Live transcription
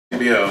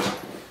LBO.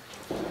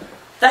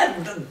 That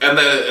And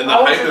the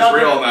hype is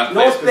real on that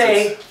place. North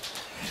Bay,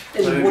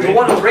 the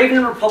one in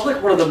Raven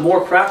Republic, one of the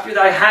more crafty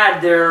that I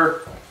had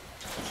their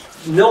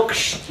milk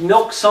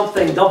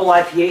something double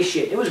IPA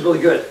shit. It was really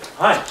good.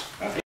 Hi.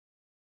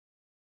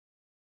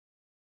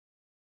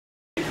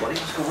 Hey buddy,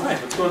 what's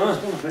going on?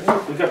 What's going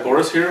on? We got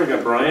Boris here, we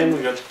got Brian,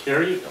 we got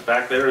Carrie.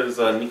 Back there is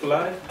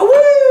Nikolai.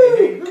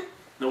 Woo!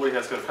 Nobody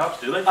has got cups,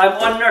 do they?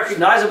 I'm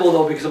unrecognizable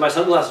though because of my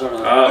sunglasses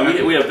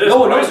on. We have this. No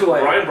one knows who I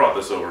am. Brian brought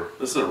this over.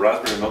 This is a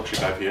raspberry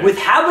milkshake IPA. With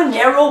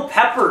habanero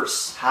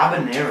peppers.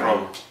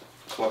 Habanero.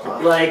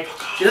 Like,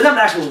 it doesn't have an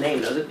actual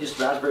name, does it? Just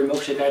raspberry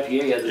milkshake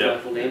IPA has an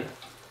actual name.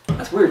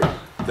 That's weird.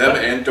 Them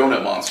and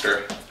Donut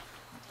Monster.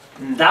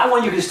 That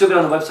one you can still get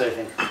on the website, I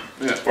think.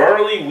 Yeah.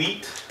 Barley,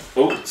 wheat,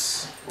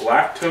 oats,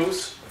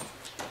 lactose,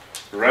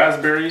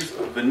 raspberries,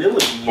 vanilla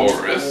beans,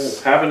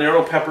 Boris.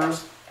 habanero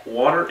peppers,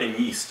 water, and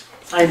yeast.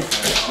 I'm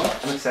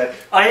excited.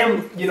 I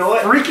am, you know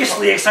what?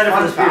 Freakishly excited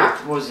for this beer.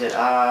 Fact, what was it?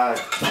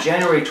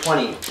 January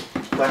 20,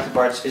 Collective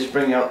Arts is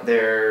bringing out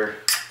their,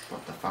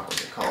 what the fuck was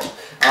it called?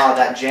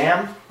 That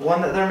jam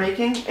one that they're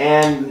making,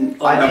 and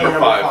IPA number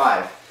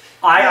 5.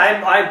 I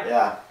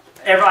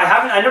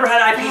never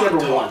had IPA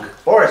number 1.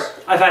 Boris.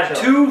 I've had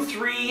 2,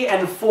 3,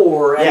 and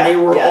 4, and they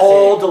were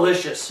all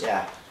delicious.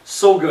 Yeah.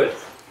 So good.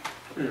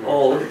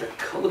 Oh,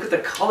 look at the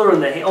color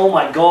in the haze. Oh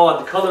my god,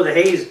 the color of the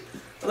haze.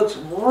 It looks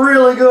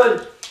really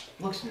good.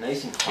 Looks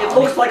nice and cloudy. It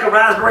looks like a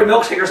raspberry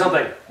milkshake or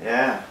something.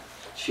 Yeah.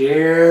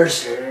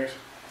 Cheers.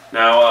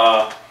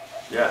 Now,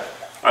 yeah,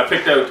 I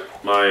picked out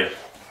my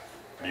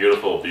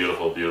beautiful,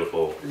 beautiful,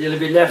 beautiful. A little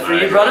bit left for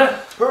you, brother.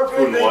 Perfect.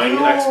 Food and Wine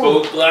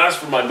Expo glass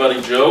for my buddy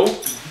Joe.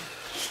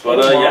 But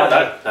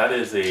yeah, that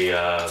is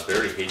a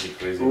very hazy,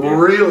 crazy beer.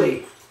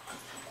 Really?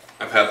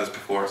 I've had this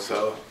before,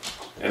 so.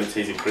 And it's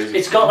hazy, crazy.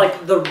 It's got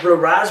like the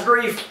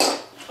raspberry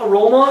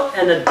aroma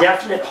and a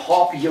definite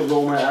hoppy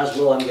aroma as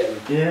well. I'm getting.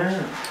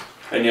 Yeah.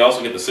 And you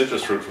also get the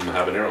citrus fruit from the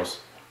habaneros.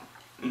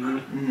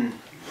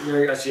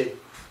 There you go. See.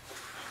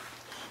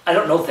 I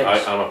don't know things.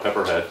 I'm a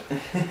pepperhead.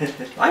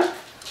 I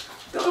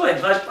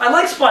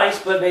like spice,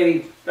 but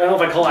maybe I don't know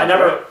if I call it. I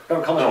never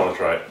call it. I want to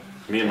try it.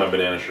 Me and my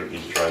banana shirt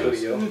need to try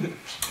this.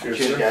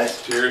 Cheers,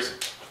 guys. Cheers.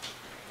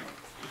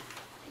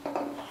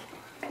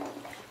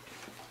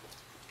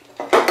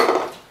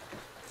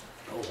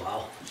 Oh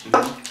wow.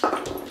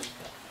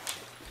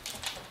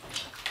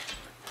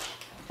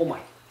 Oh my.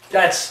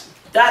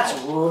 That's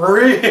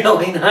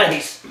really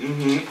nice.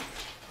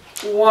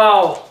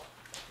 Wow.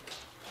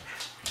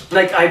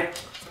 Like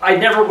I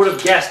never would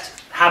have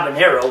guessed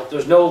habanero.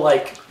 There's no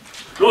like.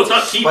 No, it's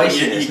not heat.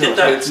 You get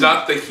that. It's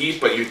not the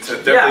heat, but you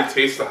definitely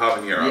taste the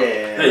habanero.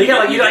 Yeah. You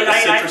get the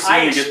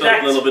citrusy, you get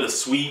that little bit of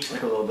sweet.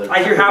 Like a little bit.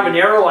 I hear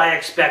habanero, I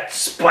expect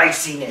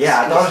spiciness.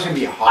 Yeah, I thought it was gonna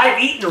be hot. I've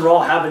eaten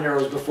raw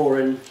habaneros before,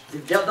 and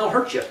they'll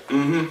hurt you.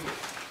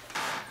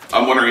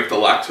 I'm wondering if the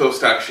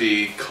lactose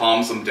actually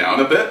calms them down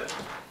a bit.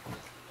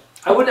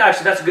 I wouldn't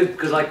actually. That's good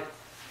because like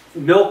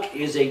milk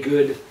is a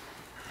good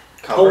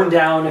tone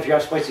down if you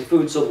have spicy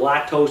food. So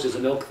lactose is a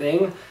milk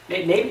thing.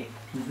 Maybe.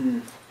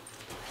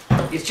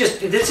 It's just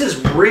this is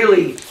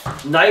really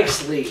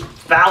nicely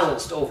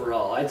balanced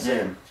overall. I'd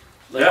say.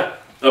 Yeah.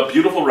 A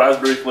beautiful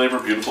raspberry flavor,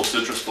 beautiful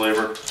citrus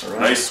flavor,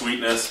 nice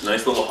sweetness,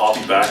 nice little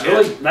hoppy back end.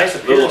 Really nice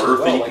appearance. Little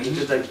earthy.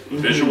 Well. Like,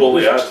 Visual,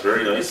 yeah, it's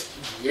very nice.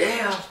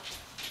 Yeah.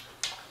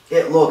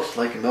 It looks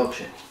like a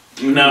milkshake.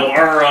 Now,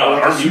 our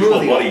mutual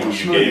smoothie, buddy who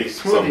you gave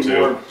some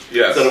to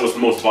said it was the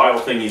most vile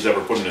thing he's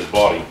ever put in his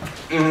body.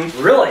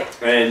 Really?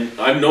 And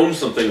I've known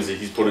some things that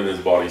he's put in his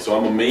body, so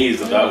I'm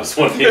amazed that was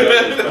one thing.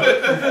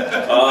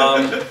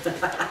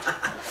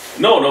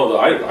 No,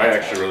 I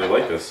actually really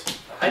like this.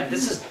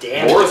 This is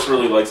damn. Boris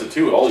really likes it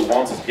too. All he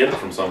wants is to get it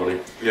from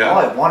somebody. Yeah. All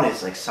I want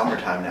is like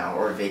summertime now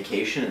or a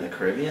vacation in the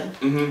Caribbean.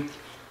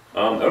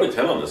 Out of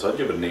 10 on this, I'd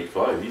give it an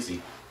 8.5,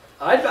 easy.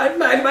 I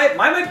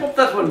might put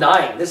that one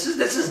 9. This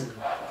is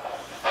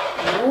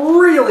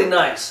really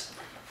nice.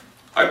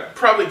 I'd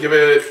probably give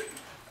it.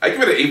 I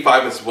give it an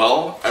 8.5 as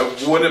well. I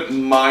wouldn't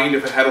mind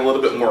if it had a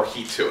little bit more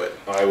heat to it.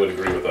 I would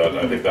agree with that.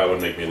 I think that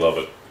would make me love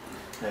it.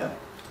 Yeah.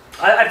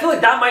 I feel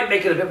like that might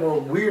make it a bit more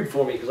weird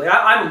for me because like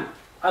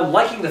I'm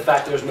liking the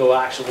fact there's no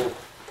actual.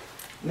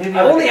 Maybe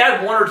I've only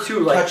had 1 or 2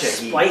 like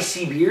heat.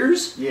 spicy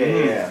beers.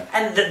 Yeah.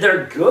 And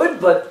they're good,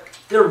 but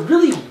they're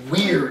really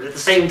weird at the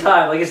same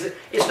time. Like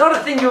it's not a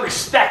thing you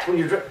expect when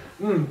you're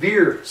drinking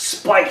beer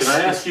spice.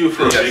 Can I ask you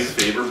for a big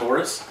favor,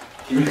 Boris?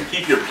 Can you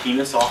keep your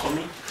penis off of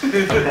me?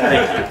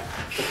 Thank you.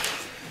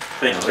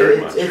 Thank you very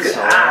much.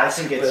 I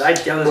think it's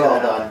well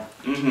done.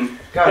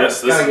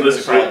 Yes, this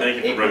is great. Thank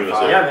you for bringing this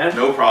up. Yeah, man.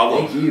 No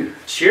problem. Thank you.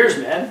 Cheers,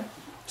 man.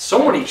 So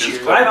many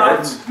cheers.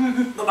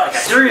 I've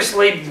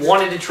seriously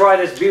wanted to try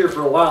this beer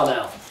for a while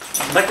now.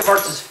 Collective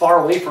Arts is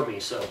far away from me,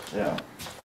 so. Yeah.